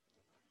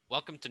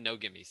Welcome to No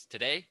Gimmies.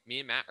 Today, me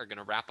and Matt are going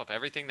to wrap up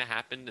everything that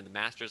happened in the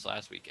Masters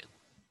last weekend.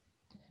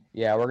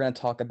 Yeah, we're going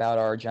to talk about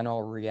our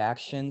general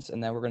reactions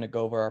and then we're going to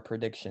go over our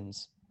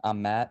predictions.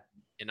 I'm Matt.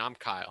 And I'm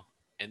Kyle.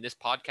 And this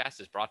podcast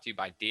is brought to you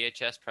by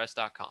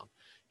DHSPress.com.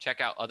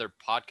 Check out other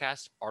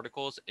podcasts,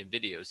 articles, and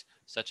videos,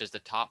 such as the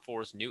Top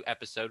Four's new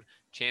episode,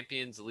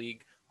 Champions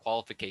League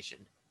Qualification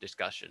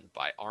Discussion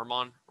by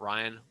Armand,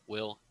 Ryan,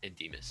 Will, and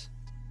Demas.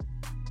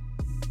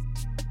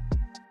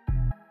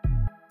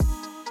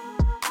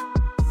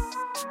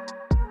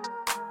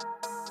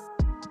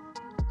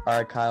 All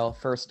right, Kyle,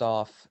 first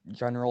off,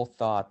 general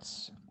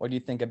thoughts. What do you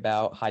think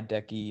about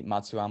Hideki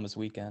Matsuyama's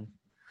weekend?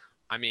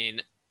 I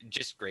mean,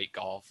 just great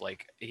golf.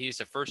 Like, he's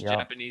the first Yeah.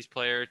 Japanese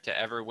player to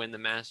ever win the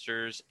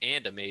Masters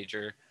and a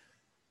major.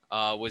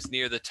 Was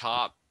near the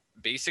top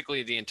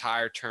basically the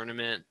entire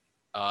tournament.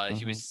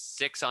 He was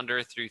 6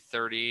 under through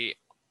 30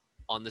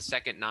 on the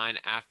second nine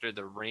after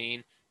the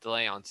rain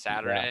delay on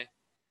Saturday.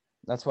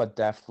 That's what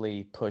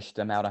definitely pushed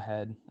him out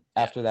ahead.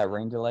 Yeah. After that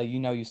rain delay,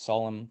 you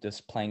saw him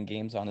just playing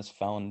games on his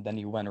phone. Then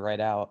he went right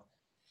out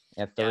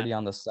at 30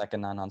 on the second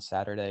nine on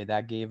Saturday.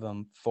 That gave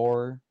him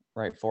four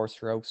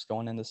strokes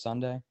going into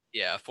Sunday.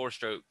 Yeah,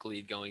 4-stroke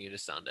lead going into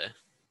Sunday.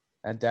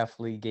 That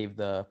definitely gave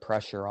the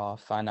pressure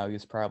off. I know he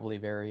was probably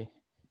very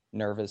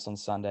nervous on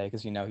Sunday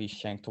because he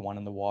shanked one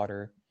in the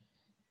water.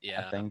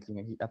 Yeah. I think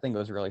he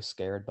was really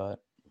scared, but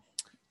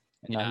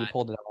Yeah. he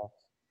pulled it off.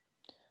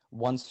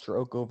 One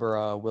stroke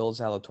over Will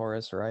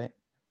Zalatoris, right?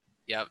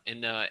 Yep.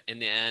 In the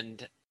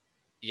end,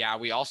 yeah,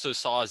 we also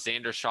saw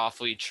Xander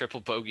Schauffele triple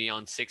bogey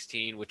on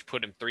 16, which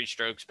put him 3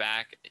 strokes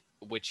back,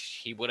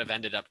 which he would have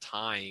ended up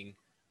tying.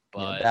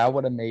 But that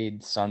would have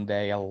made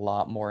Sunday a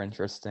lot more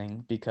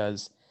interesting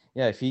because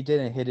if he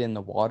didn't hit it in the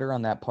water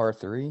on that par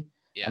 3,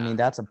 yeah, I mean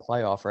that's a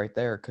playoff right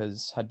there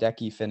because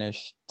Hideki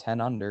finished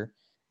 10 under,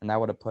 and that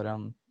would have put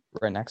him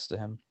right next to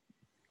him.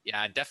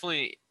 Yeah,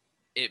 definitely.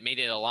 It made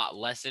it a lot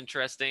less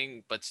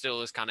interesting, but still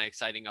was kind of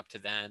exciting up to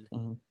then.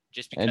 Mm-hmm.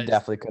 Just because it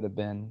definitely could have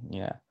been.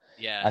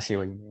 Yeah, I see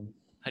what you mean.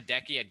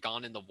 Hideki had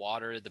gone in the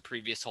water the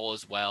previous hole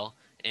as well,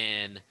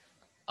 and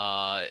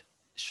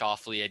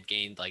Schauffele had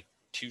gained like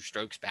 2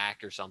 strokes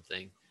back or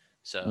something.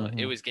 So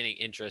it was getting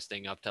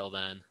interesting up till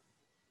then.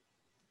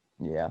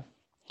 Yeah,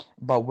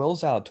 but Will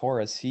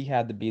Zalatoris, he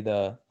had to be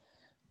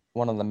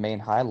one of the main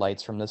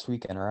highlights from this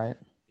weekend, right?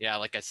 Yeah,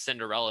 like a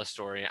Cinderella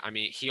story. I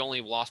mean, he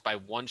only lost by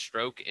 1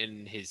 stroke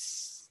in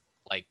his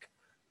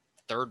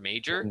third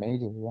major.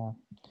 Yeah.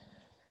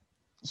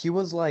 He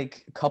was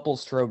like a couple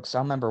strokes. I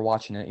remember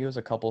watching it. He was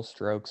a couple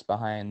strokes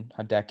behind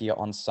Hideki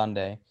on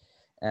Sunday,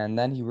 and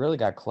then he really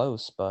got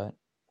close. But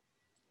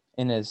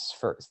in his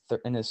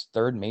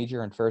third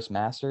major and first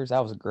Masters,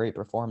 that was a great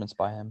performance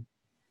by him.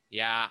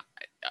 Yeah,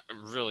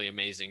 really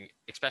amazing,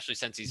 especially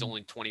since he's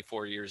only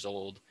 24 years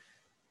old.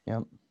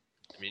 Yep.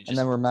 I mean, and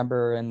then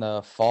remember in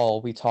the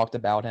fall we talked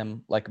about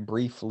him like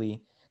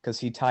briefly because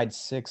he tied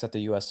 6th at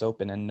the U.S.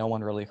 Open and no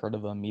one really heard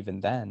of him even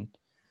then.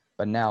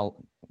 But now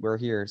we're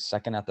here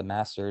second at the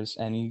Masters,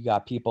 and you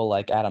got people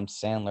like Adam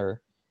Sandler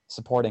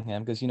supporting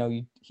him because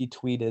he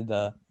tweeted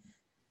the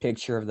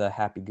picture of the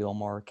Happy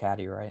Gilmore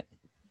caddy, right?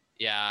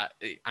 Yeah,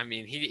 I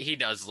mean he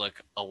does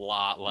look a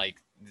lot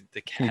like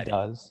the caddy. He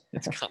does.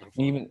 It's kind of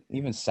funny.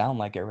 even sound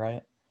like it,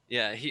 right?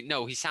 Yeah,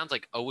 he sounds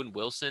like Owen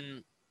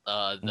Wilson,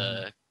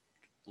 the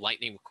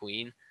Lightning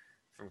McQueen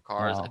from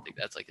Cars. I think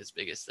that's like his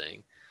biggest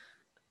thing.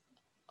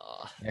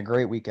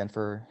 Great weekend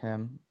for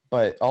him,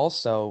 but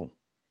also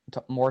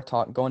more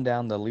talk going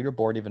down the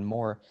leaderboard even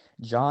more.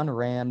 Jon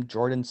Rahm,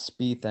 Jordan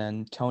Spieth,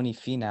 and Tony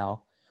Finau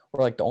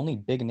were like the only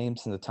big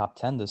names in the top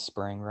 10 this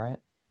spring, right?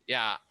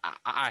 Yeah,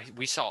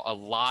 we saw a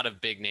lot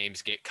of big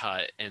names get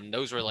cut, and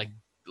those were like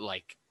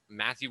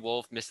Matthew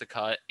Wolff missed the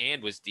cut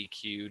and was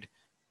DQ'd.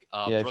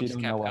 If you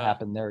don't know what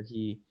happened there,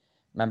 he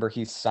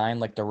signed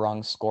like the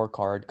wrong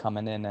scorecard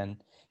coming in, and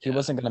he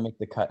wasn't going to make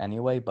the cut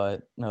anyway,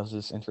 but it was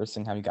just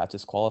interesting how he got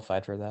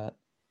disqualified for that.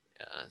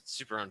 Yeah, it's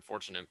super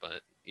unfortunate,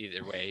 but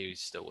either way, he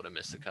still would have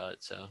missed the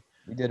cut. So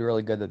he did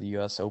really good at the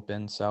U.S.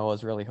 Open, so I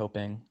was really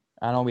hoping.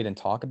 I know we didn't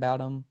talk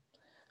about him,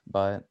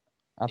 but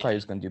I thought he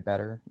was going to do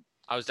better.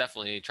 I was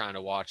definitely trying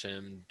to watch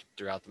him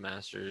throughout the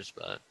Masters,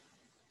 but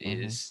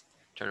his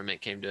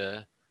tournament came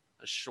to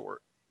a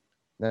short.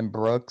 Then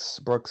Brooks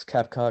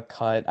Koepka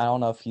cut. I don't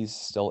know if he's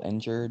still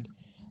injured.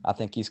 I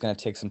think he's going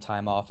to take some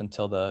time off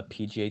until the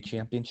PGA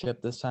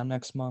Championship this time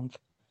next month.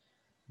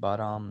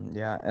 But and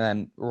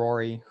then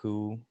Rory,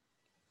 who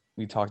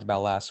we talked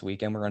about last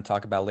week and we're going to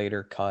talk about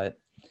later, cut.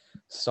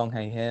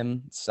 Sunghae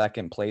Kim,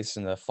 second place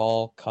in the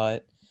fall,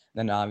 cut.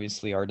 Then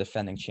obviously our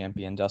defending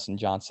champion Dustin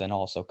Johnson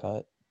also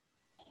cut.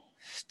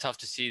 It's tough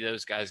to see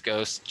those guys go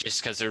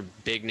just because they're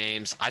big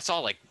names. I saw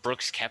like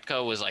Brooks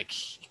Koepka was like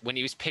when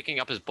he was picking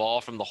up his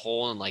ball from the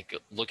hole and like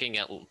looking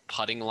at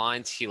putting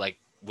lines, he like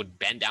would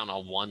bend down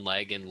on one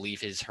leg and leave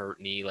his hurt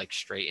knee like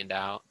straightened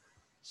out.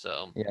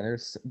 So yeah,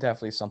 there's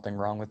definitely something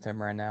wrong with him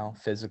right now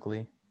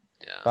physically.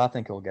 Yeah, but I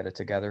think he'll get it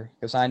together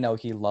because I know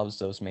he loves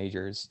those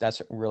majors.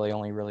 That's really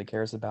all he really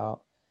cares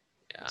about.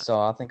 Yeah. So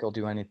I think he'll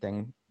do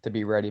anything to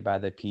be ready by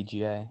the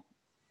PGA.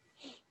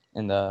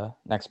 in the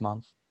next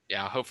month.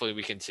 Yeah, hopefully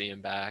we can see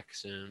him back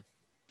soon.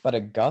 But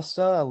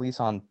Augusta, at least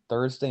on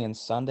Thursday and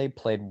Sunday,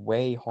 played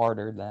way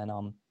harder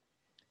than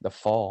the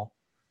fall.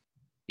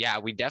 Yeah,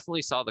 we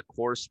definitely saw the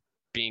course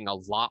being a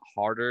lot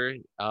harder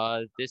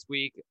this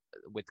week,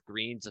 with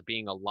greens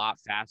being a lot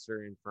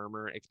faster and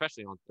firmer,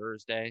 especially on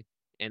Thursday,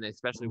 and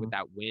especially with Mhm.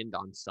 that wind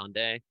on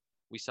Sunday.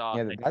 We saw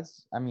Yeah,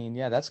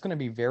 that. that's going to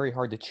be very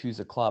hard to choose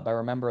a club. I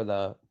remember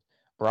the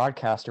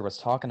broadcaster was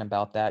talking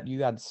about that.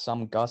 You had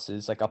some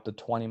gusts like up to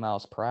 20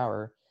 miles per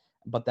hour,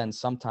 but then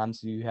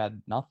sometimes you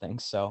had nothing.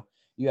 So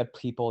you had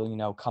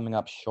people, coming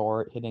up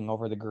short, hitting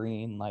over the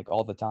green like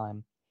all the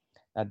time.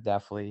 That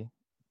definitely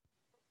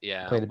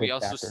Yeah, played a we big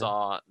also factor.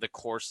 saw the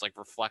course like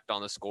reflect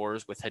on the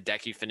scores, with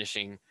Hideki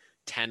finishing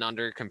 10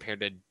 under compared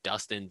to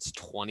Dustin's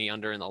 20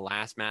 under in the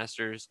last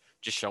Masters,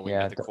 just showing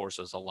Yeah, that the course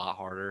was a lot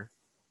harder.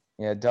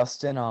 yeah,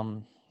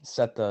 Dustin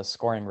set the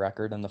scoring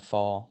record in the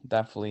fall,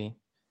 definitely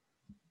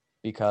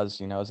because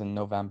it was in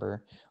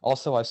November.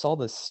 Also, I saw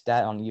this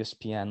stat on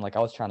ESPN, like I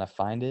was trying to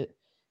find it,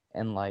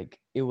 and like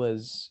it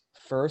was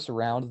first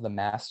round of the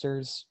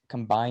Masters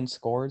combined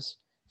scores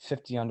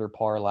 50 under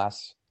par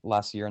last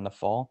year in the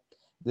fall.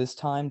 This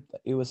time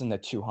it was in the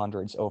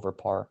 200s over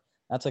par.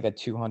 That's like a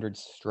 200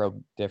 stroke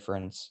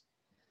difference.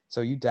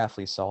 So you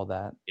definitely saw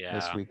that this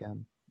Yeah,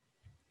 weekend.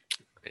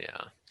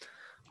 yeah.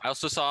 I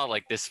also saw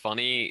like this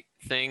funny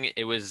thing.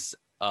 It was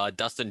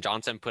Dustin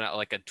Johnson put out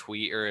like a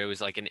tweet, or it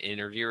was like an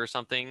interview or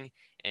something,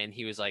 and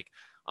he was like,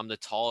 "I'm the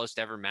tallest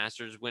ever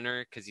Masters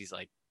winner," because he's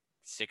like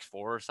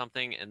 6'4" or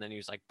something, and then he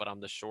was like, "But I'm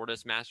the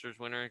shortest Masters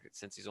winner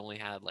since he's only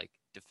had like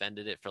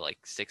defended it for like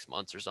 6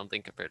 months or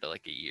something compared to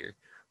like a year."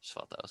 Just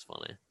thought that was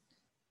funny.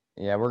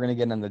 Yeah, we're gonna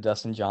get into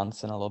Dustin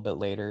Johnson a little bit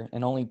later,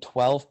 and only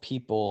 12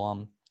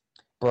 people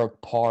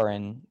broke par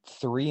and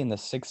three in the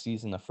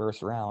 60s in the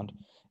first round.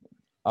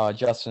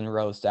 Justin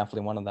Rose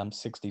definitely one of them,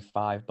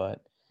 65,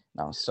 but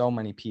no, so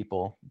many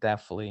people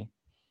definitely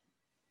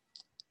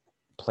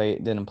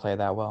didn't play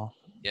that well.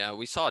 Yeah,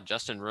 we saw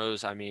Justin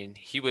Rose. I mean,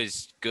 he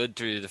was good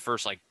through the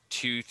first like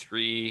two,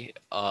 three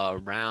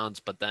rounds,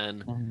 but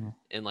then Hmm.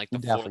 in like He the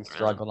fourth definitely round,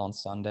 struggled on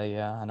Sunday.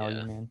 Yeah, I know what you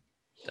yeah, mean.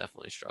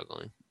 definitely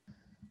struggling.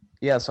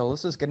 Yeah, so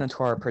let's just get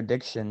into our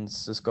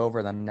predictions. Just go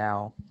over them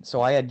now.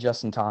 So I had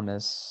Justin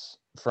Thomas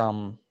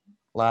from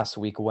last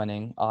week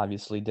winning.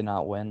 Obviously, did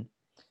not win,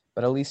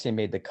 but at least he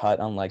made the cut.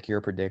 Unlike your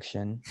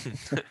prediction,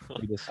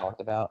 we just talked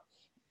about.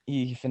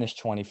 He finished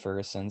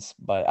 21st,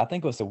 but I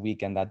think it was the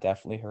weekend that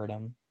definitely hurt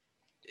him.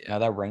 Yeah.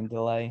 That rain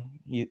delay,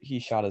 he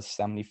shot a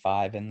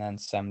 75 and then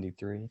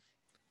 73.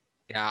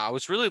 Yeah, I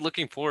was really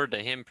looking forward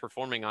to him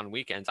performing on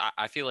weekends.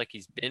 I feel like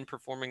he's been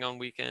performing on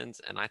weekends,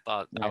 and I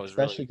thought Yeah, that was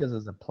especially really, because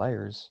of the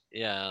players.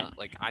 yeah,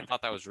 like I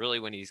thought that was really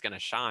when he's gonna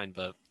shine,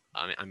 but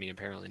I mean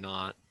apparently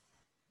not.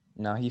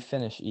 No, he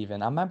finished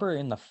even. I remember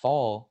in the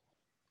fall,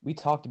 we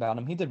talked about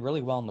him. He did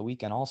really well in the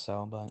weekend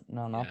also, but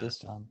no, not Yeah. this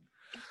time.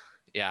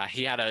 Yeah,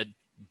 he had a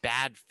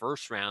bad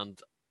first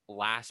round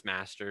last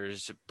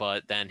Masters,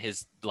 but then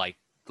his like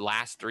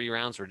last three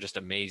rounds were just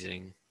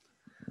amazing.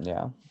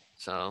 Yeah.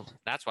 So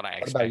that's what I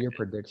What about your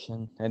expected.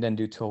 prediction? It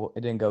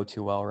didn't go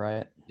too well,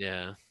 right?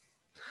 Yeah.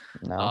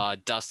 No.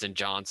 Dustin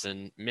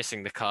Johnson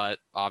missing the cut,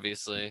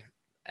 obviously.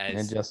 I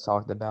As just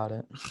talked about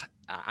it.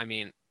 I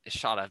mean,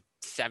 shot a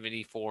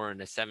 74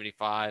 and a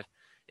 75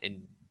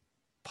 and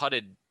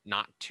putted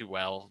not too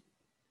well.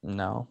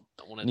 No.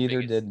 One of the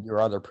Neither biggest, did your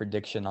other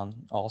prediction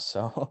on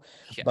also.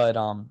 yeah, But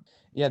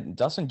yeah,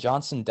 Dustin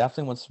Johnson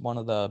definitely was one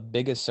of the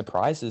biggest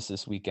surprises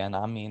this weekend.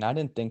 I mean, I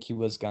didn't think he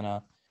was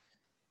gonna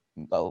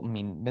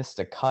missed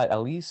a cut,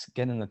 at least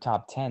get in the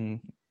top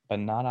 10, but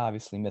not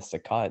obviously missed a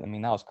cut. I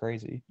mean, that was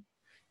crazy.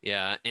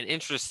 yeah. An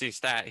interesting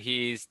stat.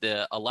 He's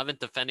the 11th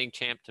defending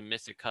champ to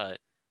miss a cut.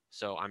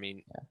 So I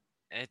mean,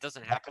 Yeah. it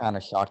doesn't That happen. kind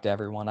of shocked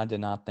everyone. I did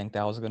not think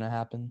that was going to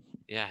happen.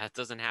 Yeah, it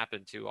doesn't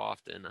happen too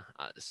often.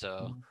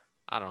 So Mhm.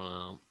 I don't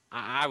know.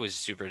 I was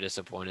super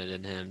disappointed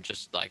in him,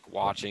 just like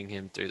watching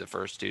him through the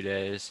first 2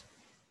 days.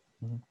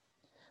 Mhm.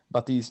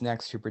 But these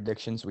next two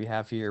predictions we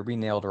have here, we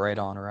nailed right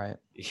on, right?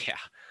 Yeah,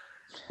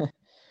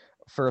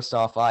 First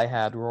off, I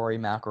had Rory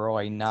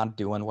McIlroy not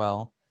doing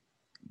well.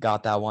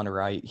 Got that one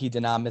right. He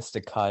did not miss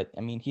the cut.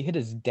 I mean, he hit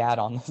his dad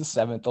on the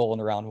seventh hole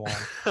in round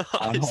one. I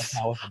I, don't know what s-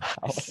 that was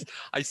I about. s-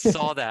 I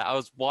saw that. I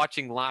was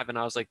watching live and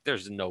I was like,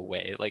 "There's no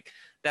way!" Like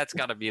that's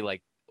got to be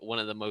like one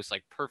of the most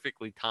like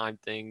perfectly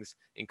timed things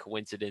and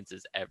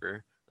coincidences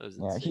ever. That was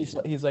Yeah, he's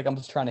insane. he's like, I'm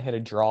just trying to hit a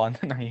draw, and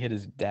then he hit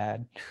his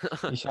dad.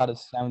 He shot a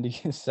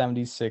 70,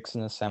 76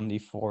 and a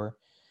 74.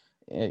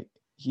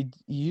 He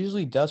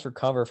usually does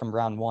recover from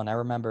round one. I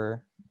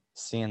remember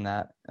seeing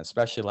that,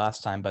 especially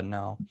last time, but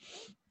no,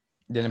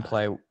 didn't Yeah,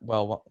 play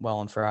well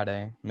on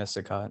Friday. Missed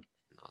a cut,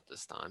 not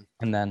this time.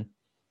 and then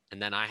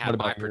And then I what had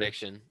my about yours?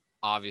 prediction. Yeah.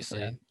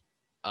 Obviously,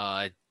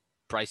 uh,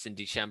 Bryson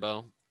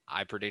DeChambeau.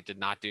 I predicted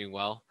not doing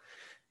well.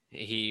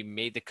 He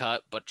made the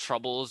cut, but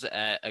troubles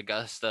at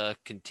Augusta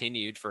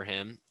continued for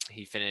him.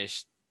 He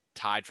finished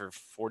tied for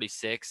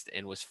 46th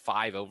and was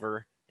 5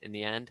 over in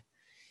the end.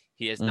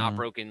 He has not Hmm.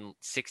 broken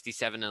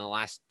 67 in the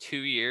last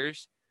 2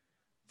 years,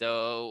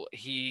 though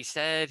he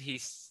said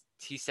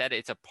he said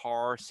it's a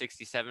par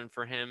 67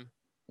 for him.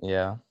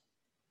 Yeah.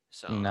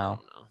 So No. I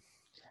don't know.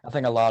 I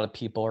think a lot of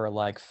people are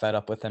like fed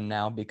up with him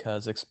now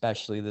because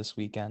especially this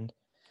weekend,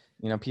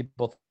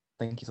 people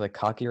think he's like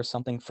cocky or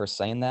something for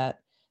saying that,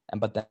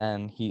 but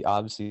then he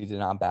obviously did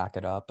not back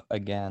it up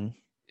again.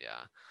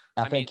 Yeah.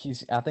 I think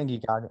I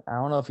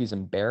don't know if he's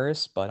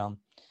embarrassed, but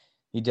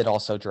he did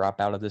also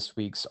drop out of this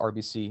week's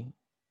RBC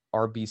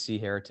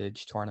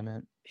Heritage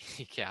tournament.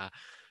 Yeah.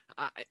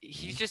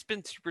 He's just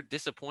been super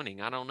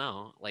disappointing. I don't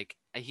know. Like,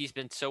 he's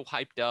been so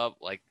hyped up,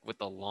 like with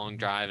the long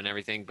drive and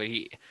everything. But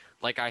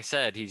like I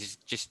said,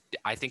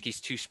 I think he's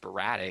too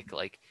sporadic.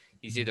 Like,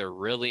 he's either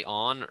really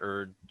on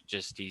or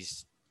just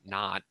he's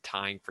not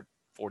tying for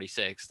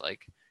 46.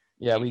 Like,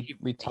 yeah,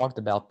 we talked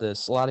about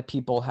this. A lot of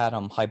people had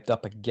him hyped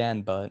up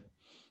again, but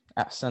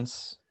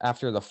since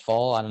after the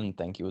fall, I didn't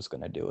think he was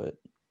going to do it.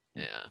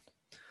 Yeah.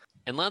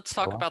 And let's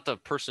talk about the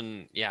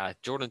person,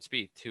 Jordan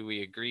Spieth, who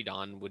we agreed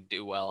on would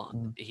do well.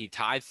 Mm-hmm. He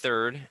tied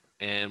third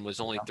and was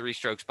only 3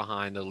 strokes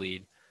behind the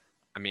lead.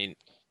 I mean,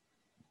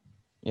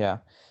 yeah,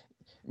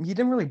 he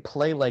didn't really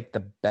play like the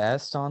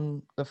best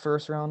on the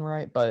first round,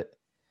 right? But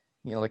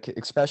like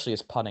especially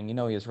his putting,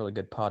 he has really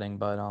good putting.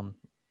 But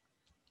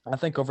I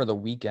think over the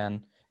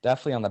weekend,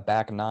 definitely on the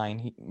back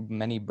nine,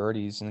 many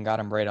birdies and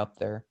got him right up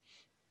there.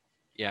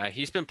 Yeah,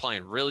 he's been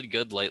playing really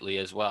good lately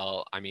as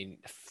well. I mean,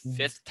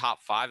 5th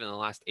top 5 in the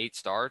last 8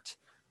 starts.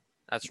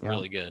 That's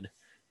really good.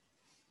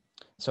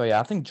 So yeah,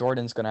 I think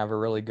Jordan's gonna have a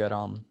really good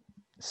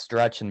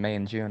stretch in May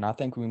and June. I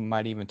think we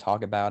might even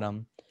talk about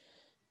him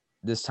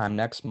this time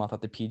next month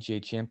at the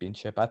PGA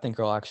Championship. I think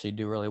he'll actually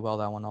do really well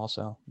that one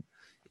also.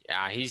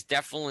 Yeah, I think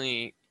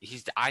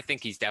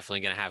he's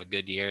definitely gonna have a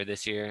good year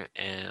this year,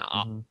 and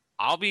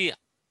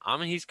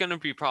he's gonna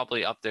be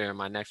probably up there in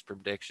my next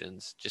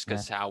predictions just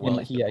because how well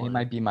he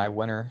might be my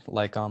winner,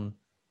 like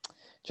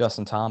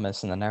Justin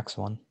Thomas in the next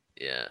one.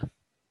 Yeah.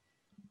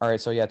 All right,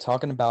 so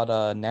talking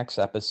about next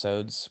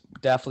episodes,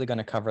 definitely going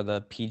to cover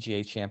the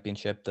PGA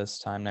Championship this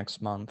time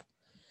next month,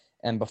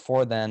 and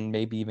before then,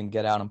 maybe even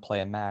get out and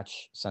play a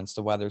match since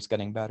the weather's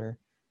getting better.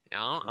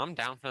 Yeah, I'm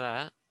down for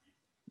that.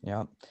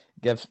 Yeah,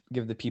 give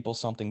the people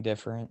something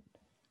different.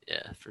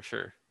 Yeah, for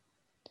sure.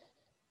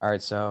 All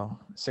right, so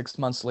 6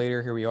 months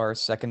later, here we are,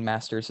 second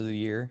Masters of the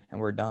year, and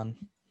we're done.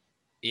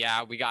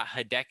 Yeah, we got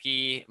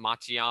Hideki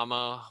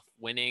Matsuyama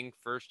winning,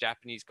 first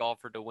Japanese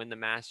golfer to win the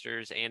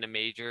Masters and a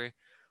major.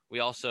 We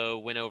also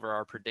went over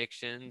our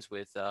predictions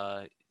with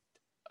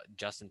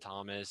Justin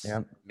Thomas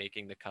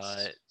making the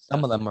cut.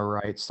 Some of them are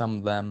right. Some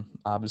of them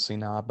obviously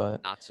not,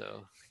 but not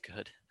so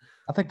good.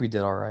 I think we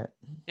did all right.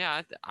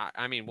 Yeah,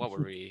 I mean, what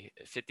were we?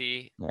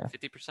 50%?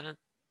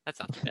 That's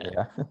not too bad.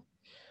 Yeah.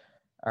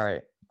 All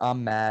right.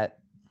 I'm Matt.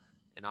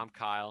 And I'm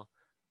Kyle.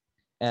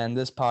 And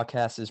this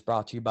podcast is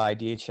brought to you by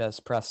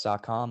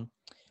dhspress.com.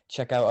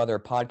 Check out other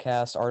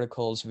podcasts,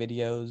 articles,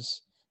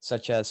 videos,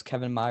 such as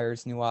Kevin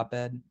Meyer's new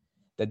op-ed,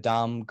 The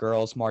Dom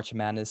Girls March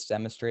Madness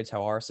Demonstrates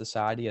How Our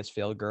Society Has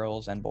Failed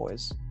Girls and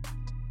Boys.